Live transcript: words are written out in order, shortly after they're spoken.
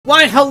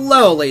Why,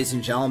 hello, ladies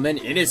and gentlemen,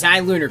 it is I,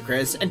 Lunar,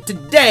 and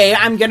today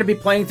I'm going to be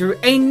playing through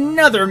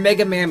another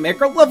Mega Man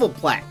Maker level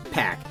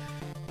pack.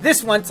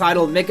 This one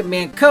titled Mega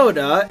Man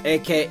Coda,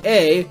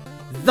 aka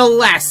The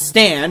Last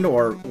Stand,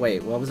 or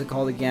wait, what was it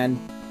called again?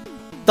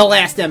 The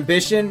Last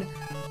Ambition,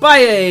 by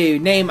a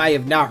name I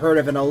have not heard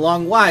of in a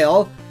long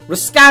while,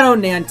 Riscato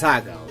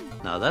Nantago.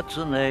 Now that's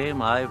a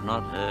name I've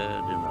not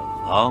heard in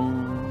a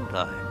long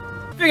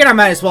time. Figured I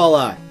might as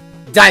well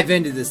dive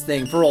into this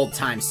thing for old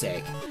time's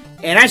sake.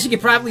 And as you can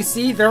probably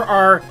see, there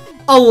are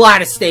a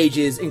lot of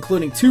stages,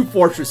 including 2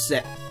 fortress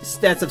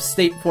sets of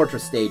state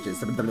fortress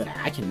stages.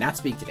 I cannot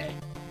speak today.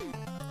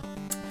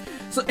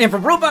 So, and for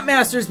Robot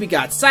Masters, we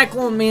got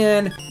Cyclone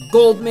Man,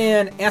 Gold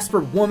Man,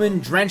 Asper Woman,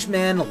 Drench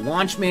Man,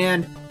 Launch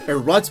Man,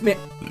 Erupt Man,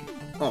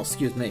 oh,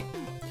 excuse me,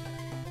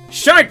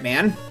 Shard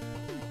Man,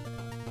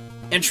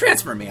 and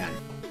Transfer Man.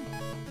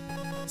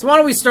 So why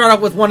don't we start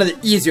off with one of the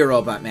easier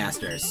Robot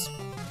Masters.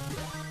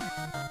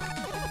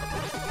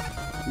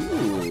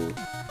 Ooh.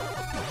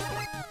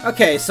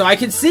 Okay, so I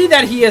can see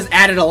that he has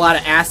added a lot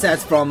of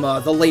assets from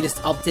the latest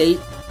update.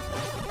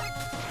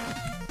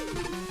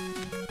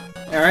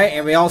 Alright,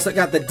 and we also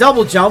got the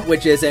double jump,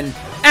 which is an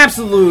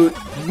absolute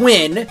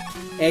win,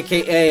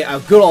 aka a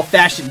good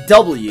old-fashioned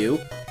W.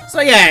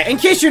 So yeah, in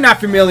case you're not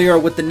familiar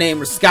with the name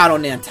Riscato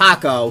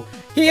Nantago,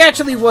 he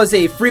actually was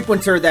a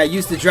frequenter that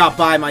used to drop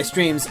by my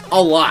streams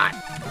a lot.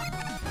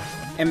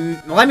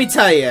 And let me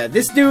tell you,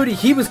 this dude,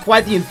 he was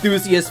quite the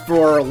enthusiast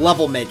for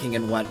level making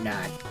and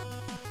whatnot.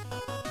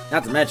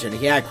 Not to mention,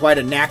 he had quite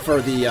a knack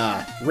for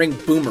the ring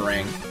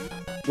boomerang,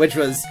 which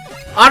was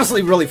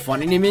honestly really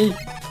funny to me.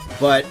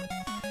 But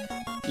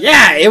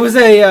yeah, it was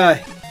a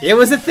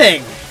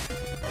thing.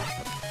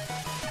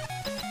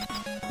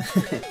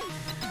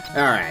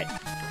 All right.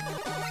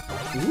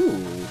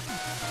 Ooh.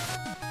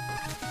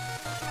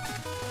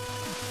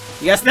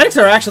 The aesthetics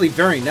are actually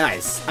very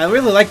nice. I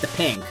really like the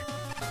pink.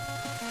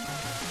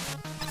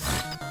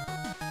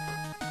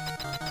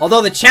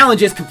 Although the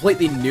challenge is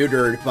completely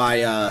neutered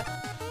by,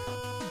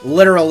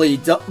 literally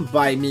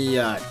by me,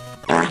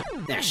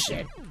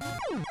 shit.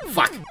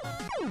 Fuck.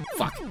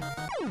 Fuck.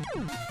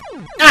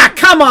 Ah,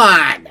 come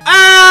on!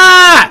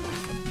 Ah!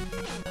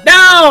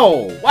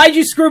 No! Why'd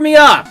you screw me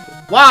up?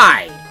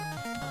 Why?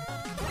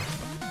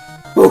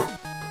 Whew.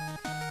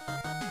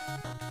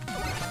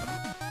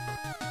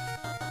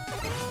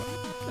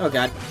 Oh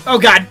god. Oh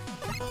god!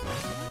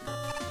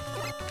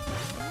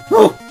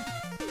 Whew.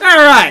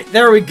 Alright,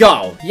 there we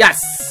go. Yes!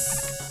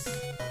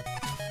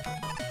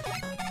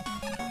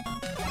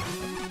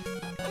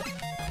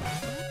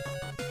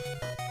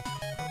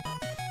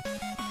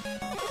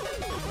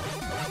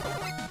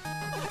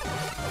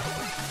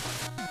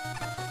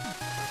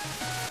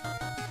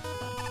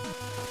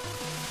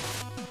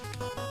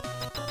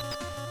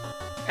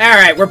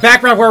 Alright, we're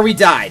back around where we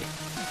died.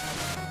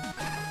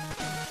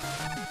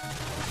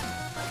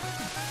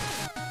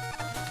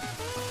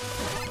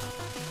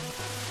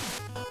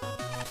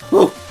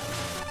 Whew.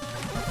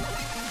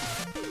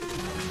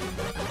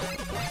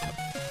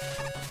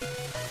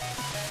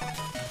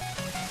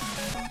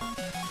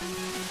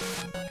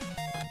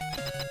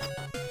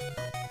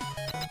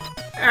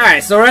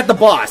 Alright, so we're at the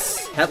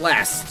boss, at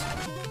last.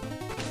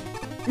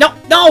 No,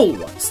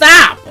 no!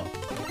 Stop!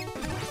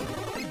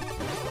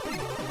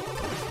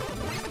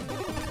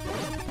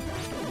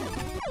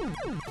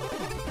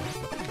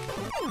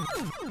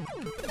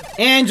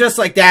 And just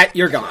like that,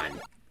 you're gone.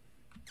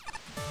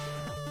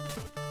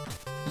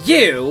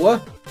 You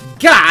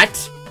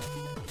got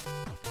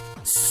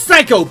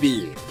Psycho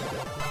Beam.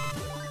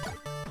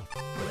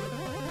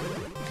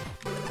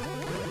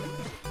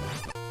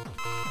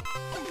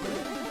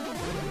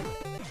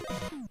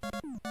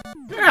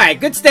 Alright,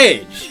 good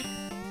stage.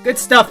 Good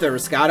stuff there,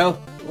 Riscato.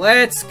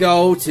 Let's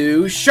go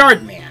to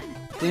Shardman.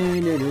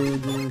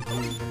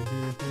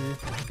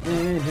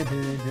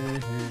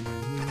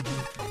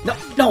 No,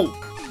 no!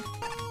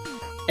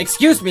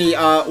 Excuse me,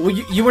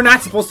 you were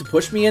not supposed to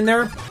push me in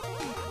there?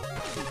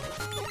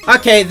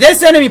 Okay,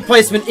 this enemy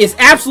placement is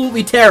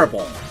absolutely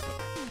terrible.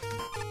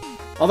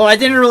 Although I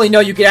didn't really know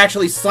you could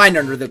actually slide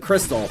under the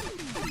crystal.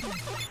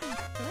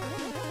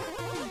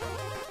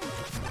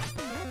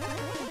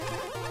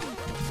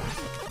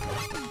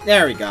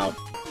 There we go.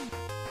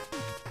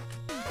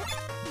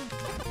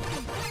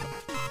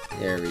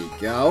 There we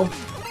go.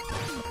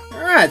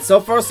 Alright, so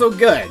far so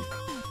good.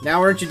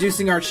 Now we're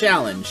introducing our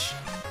challenge.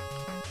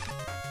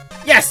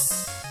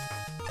 Yes!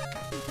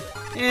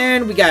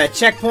 And we got a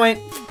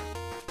checkpoint.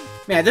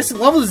 Man, this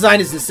level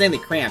design is insanely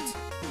cramped.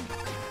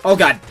 Oh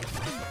god.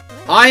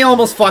 I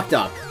almost fucked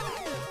up.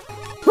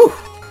 Whew.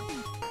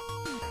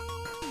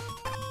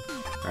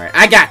 Alright,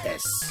 I got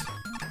this.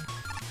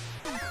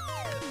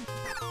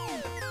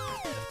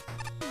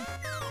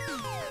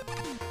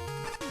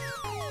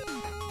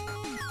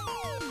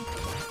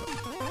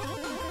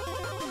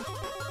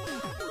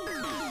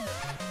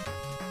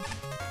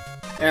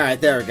 Alright,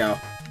 there we go.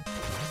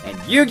 And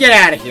you get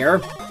out of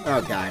here.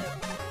 Oh god.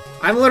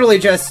 I'm literally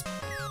just...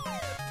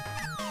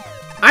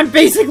 I'm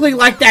basically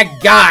like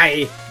that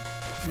guy.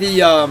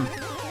 The,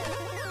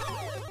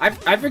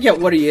 I forget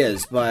what he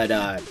is,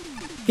 but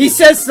he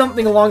says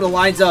something along the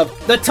lines of,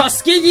 "The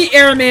Tuskegee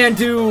Airman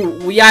do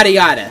yada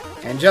yada."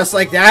 And just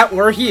like that,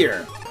 we're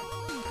here.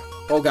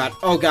 Oh god,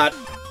 oh god.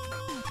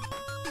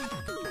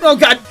 Oh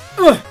god!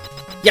 Ugh.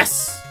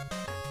 Yes!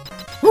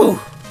 Whew!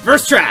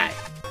 First try!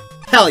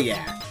 Hell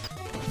yeah!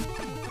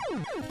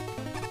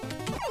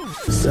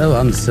 So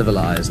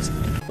uncivilized.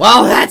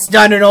 Well, that's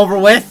done and over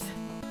with.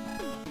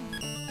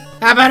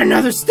 How about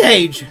another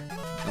stage?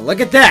 Now look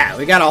at that,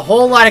 we got a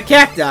whole lot of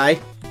cacti,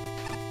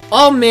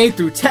 all made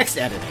through text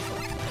editing.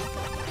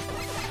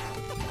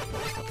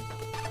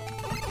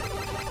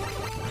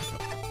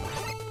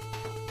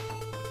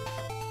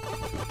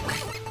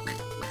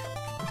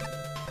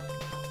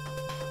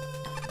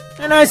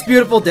 A nice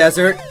beautiful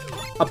desert.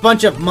 A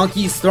bunch of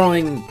monkeys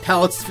throwing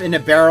pellets in a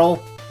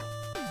barrel.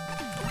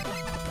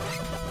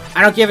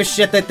 I don't give a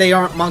shit that they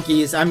aren't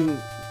monkeys.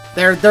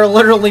 They're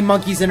literally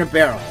monkeys in a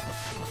barrel.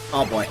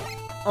 Oh boy.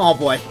 Oh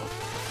boy.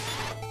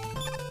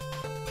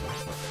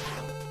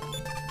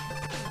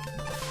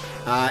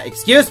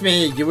 Excuse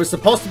me, you were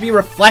supposed to be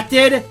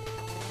reflected?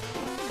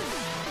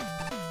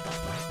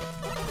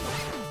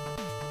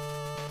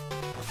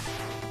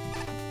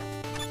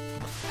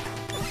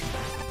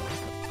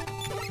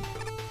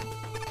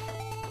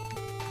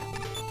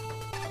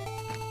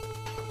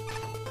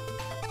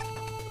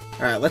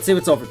 Alright, let's see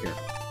what's over here.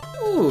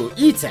 Ooh,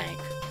 E-Tank.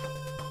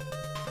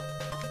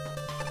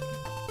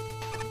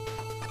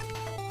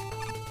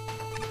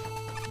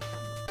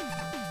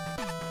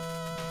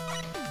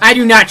 I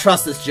do not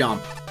trust this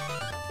jump.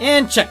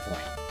 And checkpoint.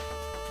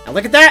 Now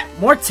look at that!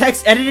 More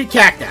text-edited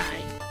cacti.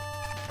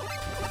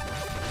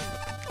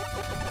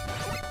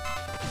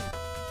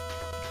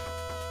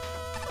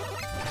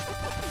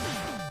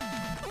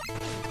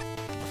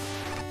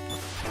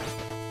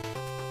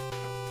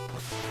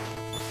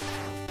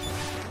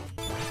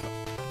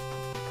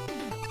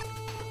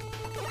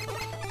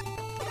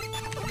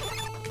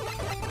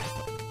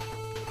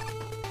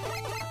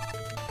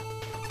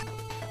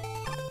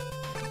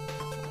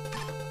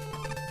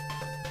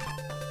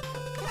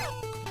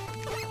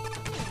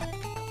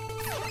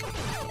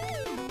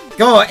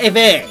 Go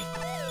away!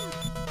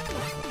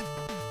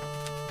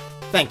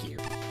 Thank you.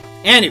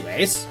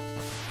 Anyways.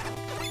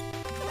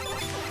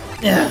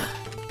 Ugh.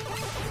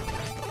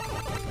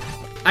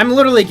 I'm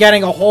literally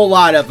getting a whole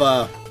lot of,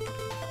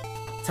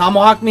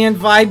 Tomahawk Man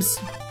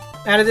vibes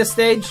out of this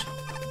stage.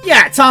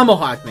 Yeah,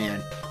 Tomahawk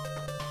Man.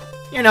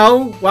 You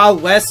know,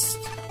 Wild West.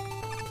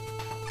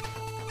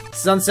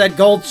 Sunset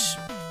Gulch.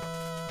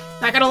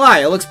 Not gonna lie,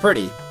 it looks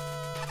pretty.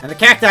 And the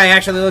cacti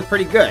actually look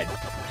pretty good.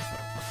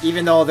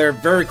 Even though they're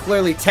very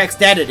clearly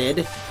text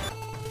edited.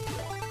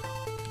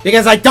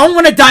 Because I don't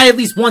want to die at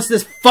least once to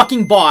this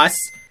fucking boss,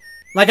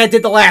 like I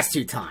did the last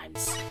 2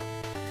 times.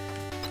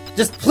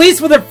 Just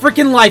please for the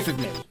freaking life of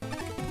me.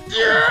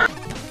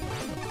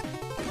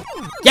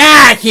 Get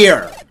out of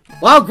here!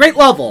 Well, great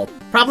level.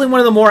 Probably one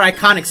of the more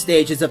iconic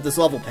stages of this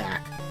level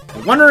pack.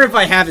 I wonder if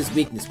I have his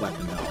weakness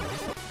weapon,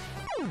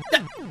 though.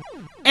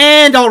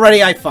 And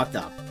already I fucked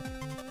up.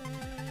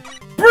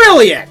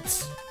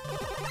 Brilliant!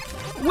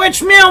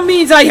 Which now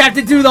means I have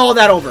to do all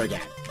that over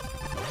again.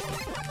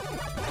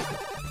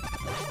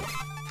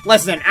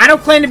 Listen, I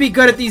don't claim to be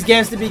good at these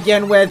games to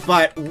begin with,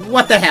 but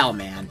what the hell,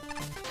 man.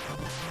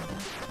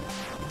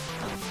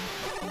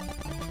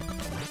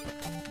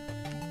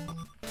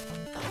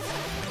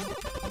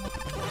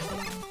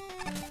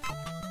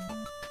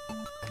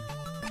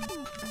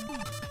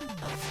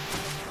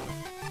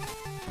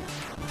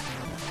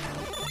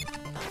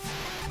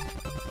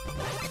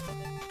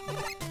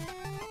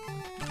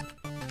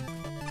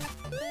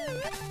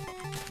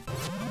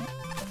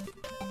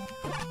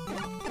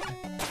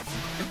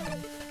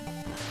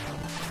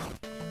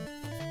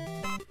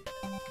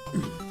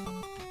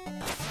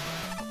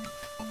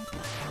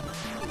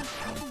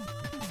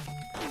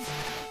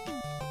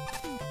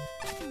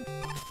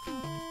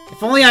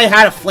 If only I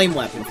had a flame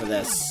weapon for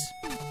this.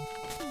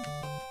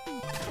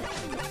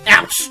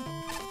 Ouch!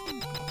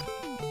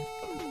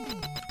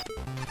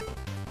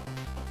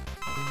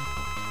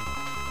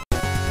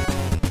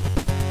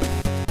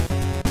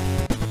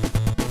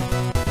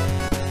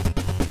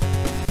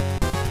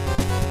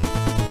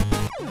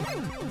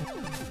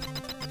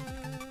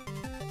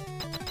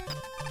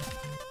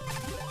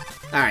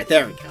 Alright,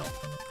 there we go.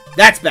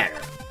 That's better.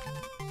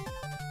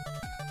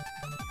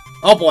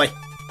 Oh boy.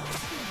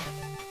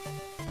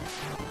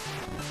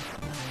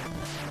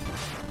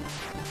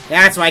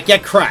 That's why I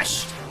get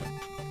crushed.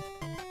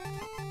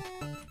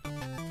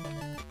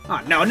 Oh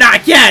no,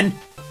 not again!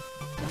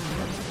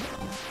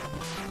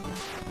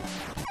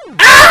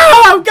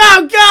 Oh,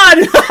 God!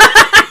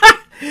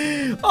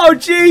 Oh,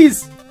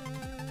 jeez!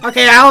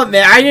 Okay, I'll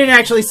admit, I didn't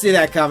actually see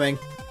that coming.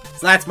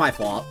 So that's my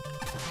fault.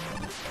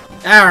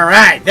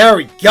 Alright, there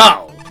we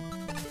go!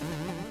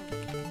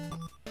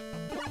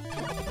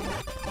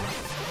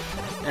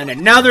 And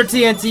another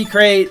TNT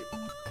crate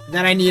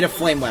that I need a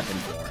flame weapon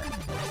for.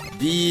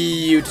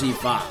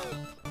 Beautiful.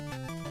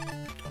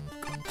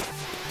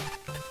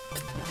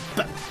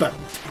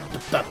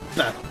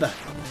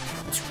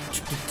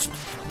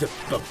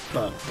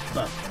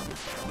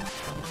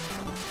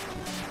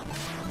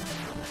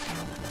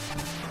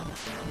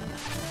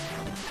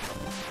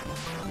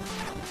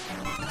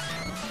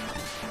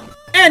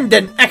 And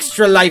an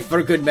extra life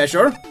for good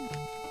measure.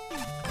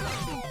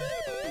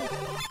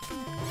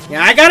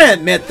 Yeah, I gotta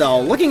admit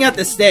though, looking at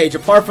the stage,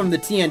 apart from the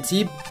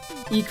TNT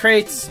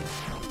E-crates,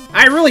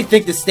 I really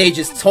think the stage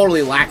is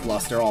totally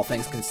lackluster, all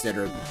things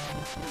considered.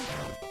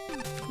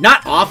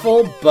 Not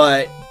awful,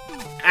 but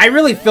I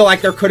really feel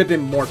like there could have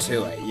been more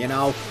to it, you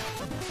know?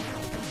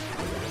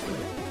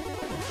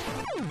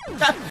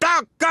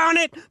 Doggone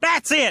it!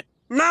 That's it!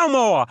 No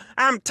more!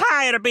 I'm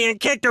tired of being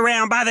kicked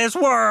around by this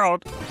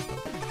world!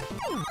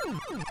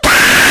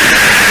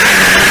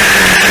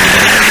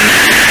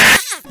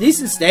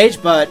 Decent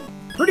stage, but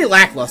pretty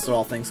lackluster,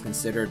 all things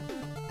considered.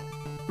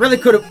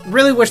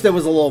 Really wish there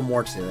was a little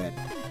more to it.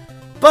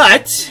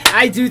 But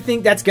I do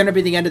think that's going to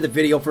be the end of the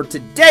video for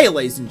today,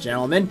 ladies and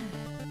gentlemen.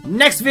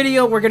 Next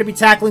video, we're going to be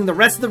tackling the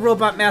rest of the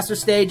Robot Master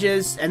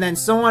stages, and then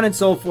so on and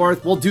so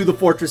forth. We'll do the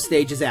Fortress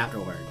stages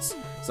afterwards.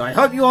 So I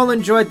hope you all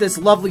enjoyed this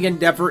lovely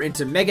endeavor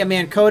into Mega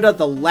Man Coda,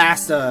 the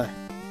last,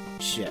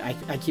 shit,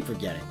 I keep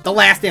forgetting. The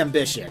Last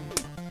Ambition.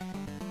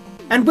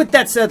 And with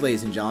that said,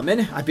 ladies and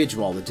gentlemen, I bid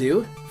you all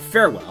adieu,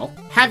 farewell,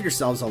 have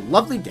yourselves a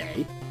lovely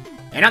day,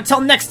 and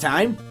until next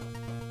time,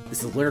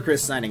 this is Lunar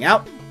signing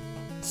out.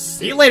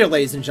 See you later,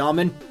 ladies and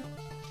gentlemen.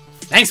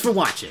 Thanks for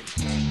watching.